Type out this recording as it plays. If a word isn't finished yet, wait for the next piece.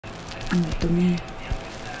Ang dumi.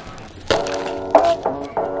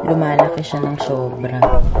 Lumalaki siya ng sobra.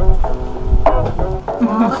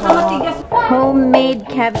 Homemade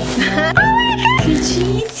cabbage. Oh my God!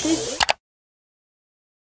 Cheese!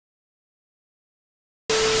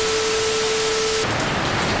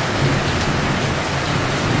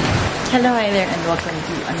 Hello, hi there, and welcome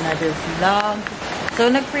to another vlog.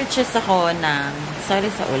 So, nag-purchase ako ng,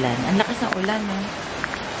 sorry sa ulan, ang lakas ng ulan, no?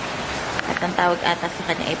 At ang tawag ata sa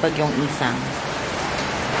kanya ay bagyong isang.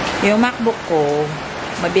 Yung macbook ko,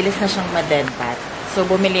 mabilis na siyang ma-deadbat. So,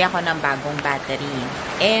 bumili ako ng bagong battery.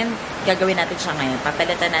 And, gagawin natin siya ngayon.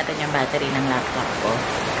 Papalitan natin yung battery ng laptop ko.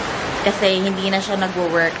 Kasi, hindi na siya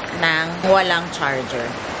nagwo-work ng walang charger.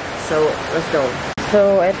 So, let's go.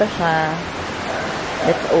 So, ito siya.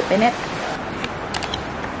 Let's open it.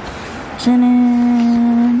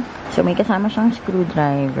 Tchanan! So, may kasama siyang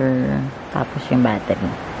screwdriver. Tapos yung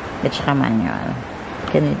battery. At saka manual.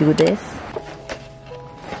 Can we do this?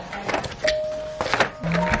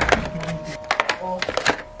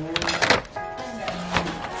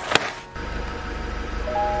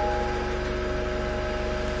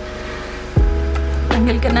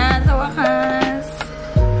 Tanggal ka na sa wakas.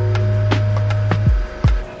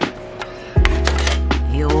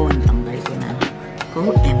 Yun, tanggal ko na.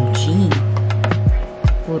 OMG.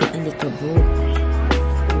 Puro alikabok.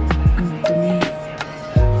 Ang dumi.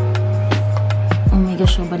 Oh my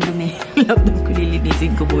gosh, sobrang dumi. Laptop ko,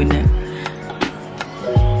 lilinisin ko muna.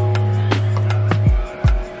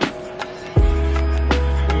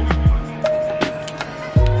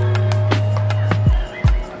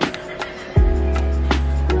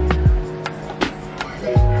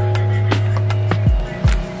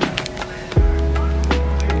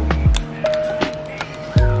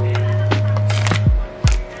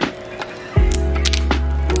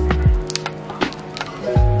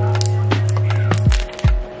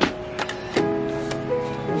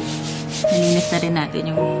 Nalinis na rin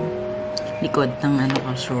natin yung likod ng ano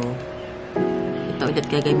ko. So, ito ulit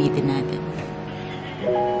gagamitin natin.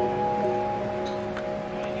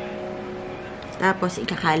 Tapos,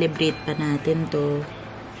 ikakalibrate pa natin to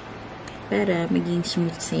para maging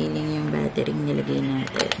smooth sailing yung battery nilagay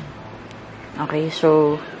natin. Okay,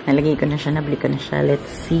 so, nalagay ko na siya, nabili ko na siya. Let's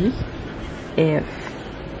see if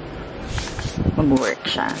mag-work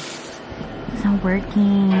siya. It's not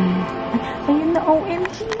working. Ayun na,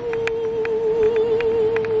 OMG!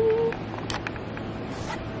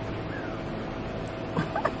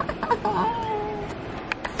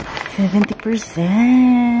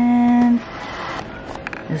 70%!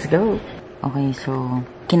 Let's go! Okay, so,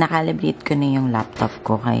 kinakalibrate ko na yung laptop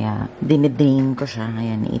ko, kaya dinidrain ko siya,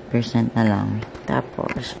 kaya 8% na lang.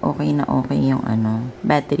 Tapos, okay na okay yung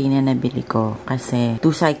battery na nabili ko, kasi 2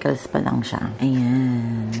 cycles pa lang siya.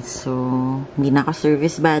 Ayan. So, hindi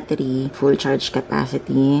naka-service battery, full charge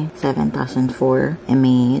capacity, 7,004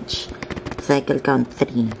 mAh, cycle count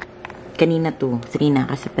 3. Kanina 2, 3 na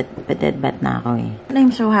kasi pa-deadbat na ako eh.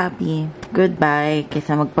 I'm so happy. Goodbye.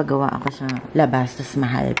 Kaysa magpagawa ako sa labas, tas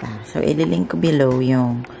mahal pa. So, ililink ko below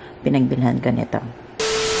yung pinagbilhan ko nito.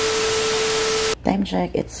 Time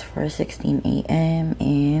check, it's 4:16 AM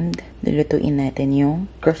and lulutuin natin yung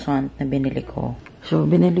croissant na binili ko. So,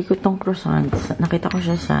 binili ko tong croissant. Nakita ko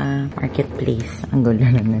siya sa marketplace. Ang gulo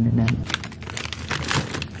na.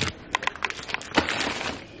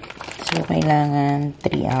 So, kailangan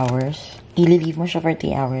 3 hours. I-leave mo siya for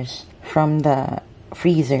 3 hours from the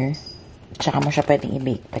freezer. Tsaka mo siya pwedeng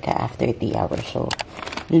i-bake pagka after 3 hours. So,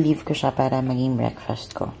 i-leave ko siya para maging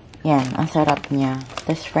breakfast ko. Yan, ang sarap niya.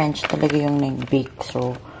 Tapos French talaga yung nag-bake.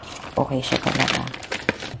 So, okay siya talaga.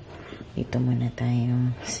 Dito muna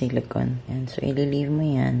tayo. Silicone. Yan. So, i-leave mo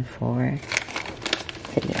yan for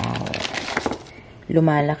 3 hours.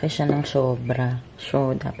 Lumalaki siya ng sobra.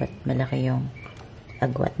 So, dapat malaki yung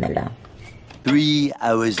agwat na lang. 3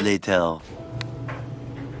 hours later.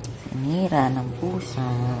 Sinira ng pusa.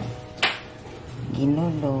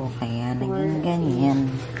 Ginulo. Kaya naging ganyan.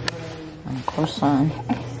 Ang croissant.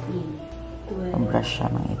 Pag-brush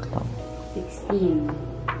siya ng itlog. 16.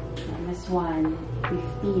 Minus 1.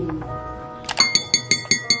 15.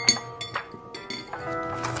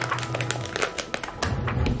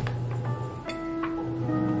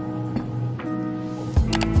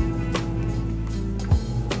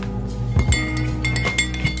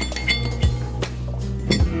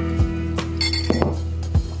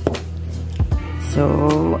 So,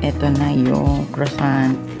 eto na yung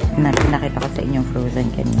croissant na pinakita ko sa inyong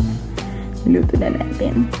frozen kanina. Luto na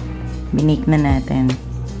natin. Binake na natin.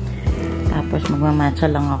 Tapos,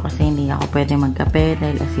 magmamatcha lang ako kasi hindi ako pwede magkape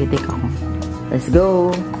dahil acidic ako. Let's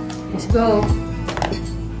go! Let's go!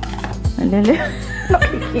 Alala.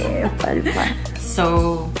 Nakikipal pa. So,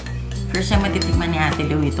 first time matitikman ni Ate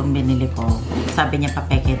Lou itong binili ko. Sabi niya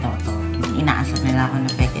papeke daw to. Inaasar nila ako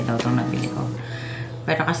na peke daw itong nabili ko.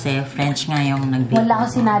 Pero kasi, French nga yung nagbili. Wala ko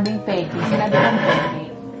sinabing peke. Sinabi kong peke.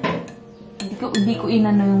 Hindi ko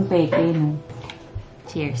inano yung peke, no?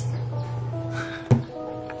 Cheers.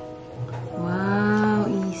 Wow,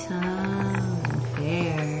 isa.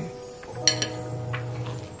 Fair.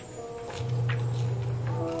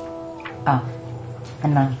 Ah,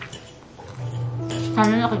 ano?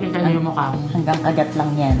 Sana nakikita niyo yung mukha mo. Hanggang kagat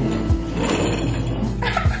lang yan.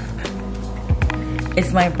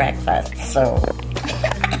 It's my breakfast, so...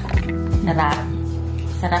 Sarap.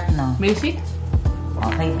 Sarap, no? Basic?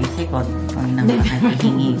 Okay, basic. Huwag na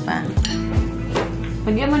makahihingi pa.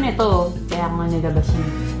 Pagyan mo nito, kaya nga nilabas niya.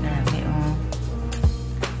 Grabe, oh.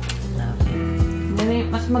 Love it.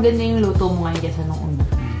 Mas maganda yung luto mo ngayon kaysa nung una.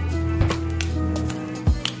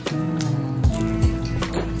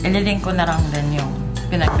 Ililink ko na lang din yung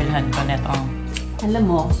pinagbilhan ko nito. Alam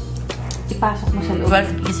mo, ipasok mo sa loob.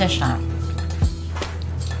 12 pieces siya.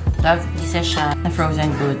 12 pieces siya na frozen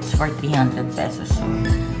goods for 300 pesos. So,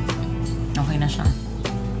 okay na siya.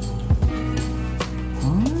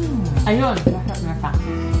 Ayun, masarap na pa.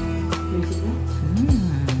 Basic na?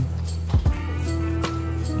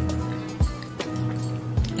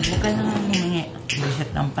 Hindi ka na humingi. Basic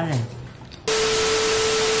lang pala eh.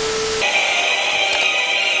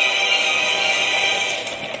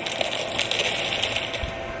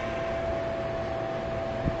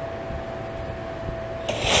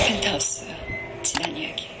 지난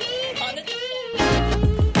이야기.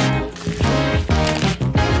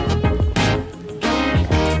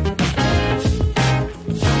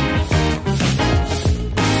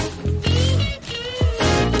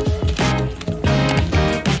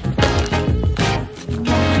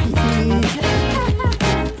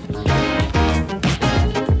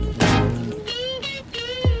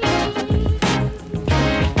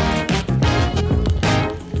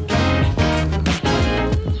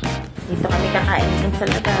 Dito kami kakain din sa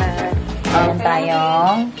labas. Meron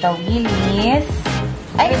tayong tawilis.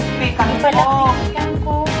 Ay, kami pala.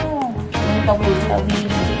 Kangkong. Yung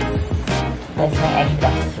tawilis. Tapos may egg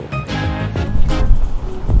duck soup.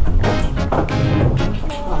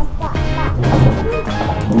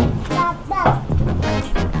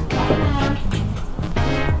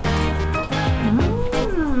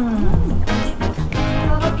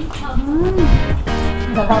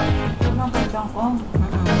 Sarap. Ito na kailang ko.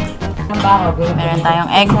 Meron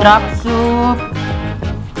tayong egg drop soup.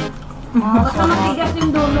 Basta matigas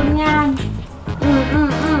yung dulo niyan.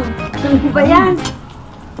 Ano ba yan?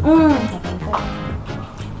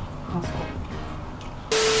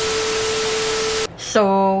 So,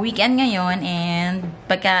 weekend ngayon and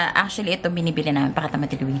pagka, actually ito binibili namin,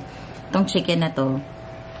 pakatamatiluwi. Itong chicken na to,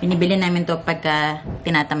 binibili namin to pagka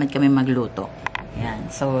tinatamad kami magluto.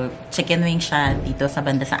 Ayan. So, chicken wing siya dito sa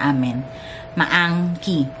banda sa amin.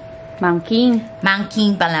 Maangki. Mangking.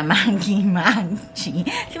 Mangking pala. Maangchi.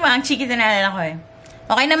 Si Maangchi kita naalala ko eh.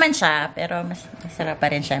 Okay naman siya, pero mas masarap pa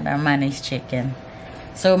rin siya. Manay's chicken.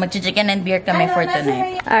 So, mag-chicken and beer kami for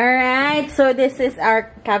tonight. Alright, so this is our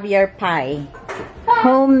caviar pie.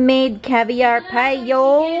 Homemade caviar pie,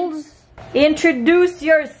 yols. Introduce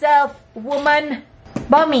yourself, woman.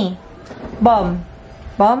 Bommy. Bom.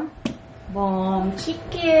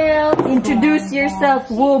 Chicken. Introduce yourself,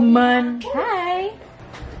 woman. Hi.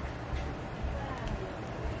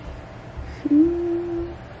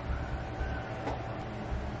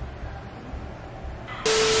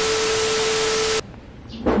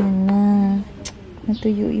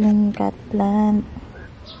 Natuyo yung cat plant.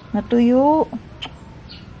 Natuyo.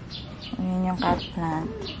 Ayan yung cat plant.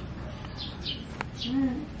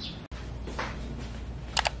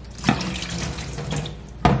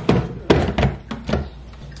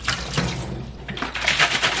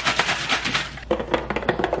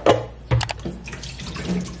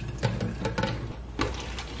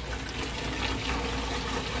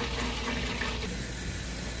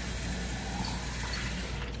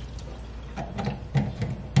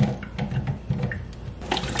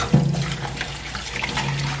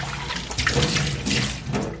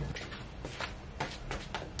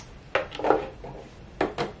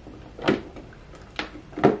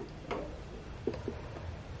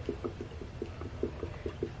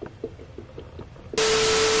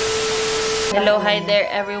 Hello, hi there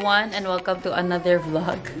everyone, and welcome to another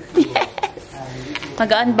vlog. Yes!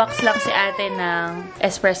 Mag-unbox lang si ate ng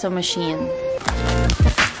espresso machine.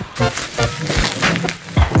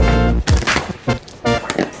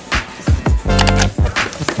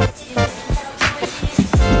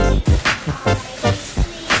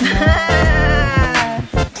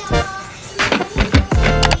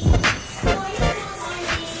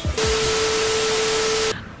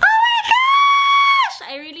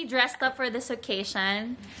 for this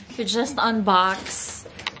occasion to just unbox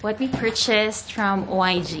what we purchased from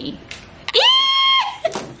YG.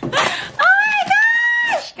 Oh my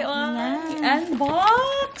gosh! Come on!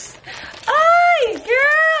 Unbox! Ay,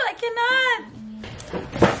 girl! I cannot!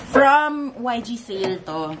 From YG sale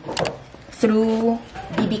to. Through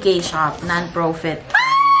BBK Shop, non-profit.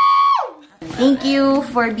 Thank you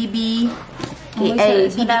for BB.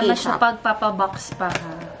 Salamat sa pagpapabox pa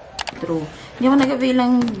ha. True. Hindi ako nag-avail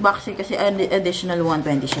ng box kasi additional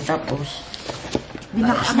 120 siya. Tapos,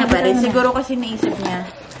 binakas niya pa rin. Siguro kasi naisip niya.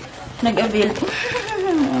 Nag-avail.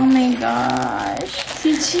 Oh my gosh.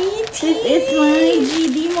 Si GD! This is my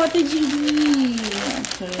GD Moto GD.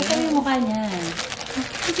 Okay. Ito yung mukha niya.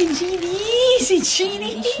 Si GD! Si GD!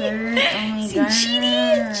 Shirt. Oh my gosh.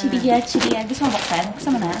 Chidi yan. Gusto mo buksan? Gusto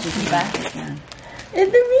mo na? Diba? And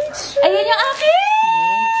the meat shirt. Ayan yung akin!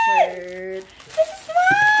 Shirt. This is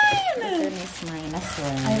mine! This is mine as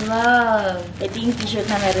well. I love. Ito yung t-shirt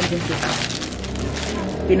na meron din si Pao.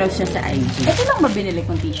 Pinost niya sa IG. Ito lang ba binili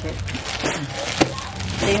kong t-shirt?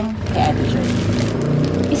 Ito yung kay Ate Joy.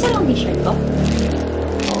 Isa lang t-shirt ko?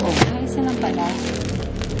 Oo. Isa lang pala.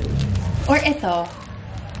 Or ito.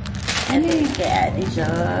 Ano yung kay Ate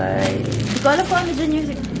Joy? Hindi ko alam kung ano dyan yung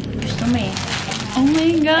gusto mo eh. Oh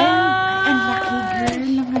my God! Ang lucky girl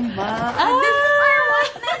naman ba? This is our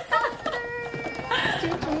white night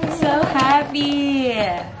So happy!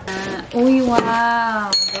 Uy,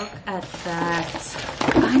 wow! Look at that.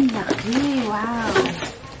 Ang lucky. Wow.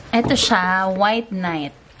 Ito siya, white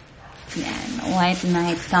night. Yan, white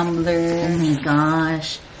night tumbler. Oh my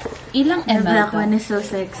gosh. Ilang The ml black to? one is so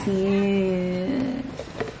sexy.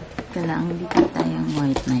 Kailangan dito tayong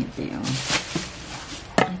white night eh.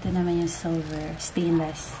 Ito naman yung silver,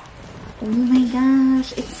 stainless. Oh my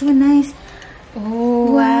gosh. It's so nice.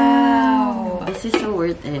 Oh, Wow. This is so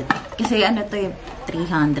worth it. Kasi ano to yung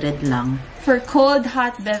 300 lang. For cold,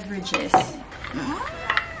 hot beverages.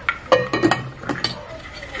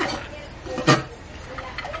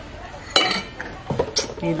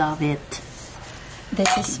 I love it.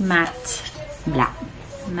 This is matte. Black.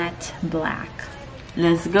 Matte black.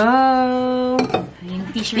 Let's go. Yung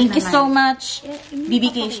t-shirt Thank you naman. so much,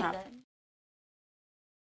 BBK Shop.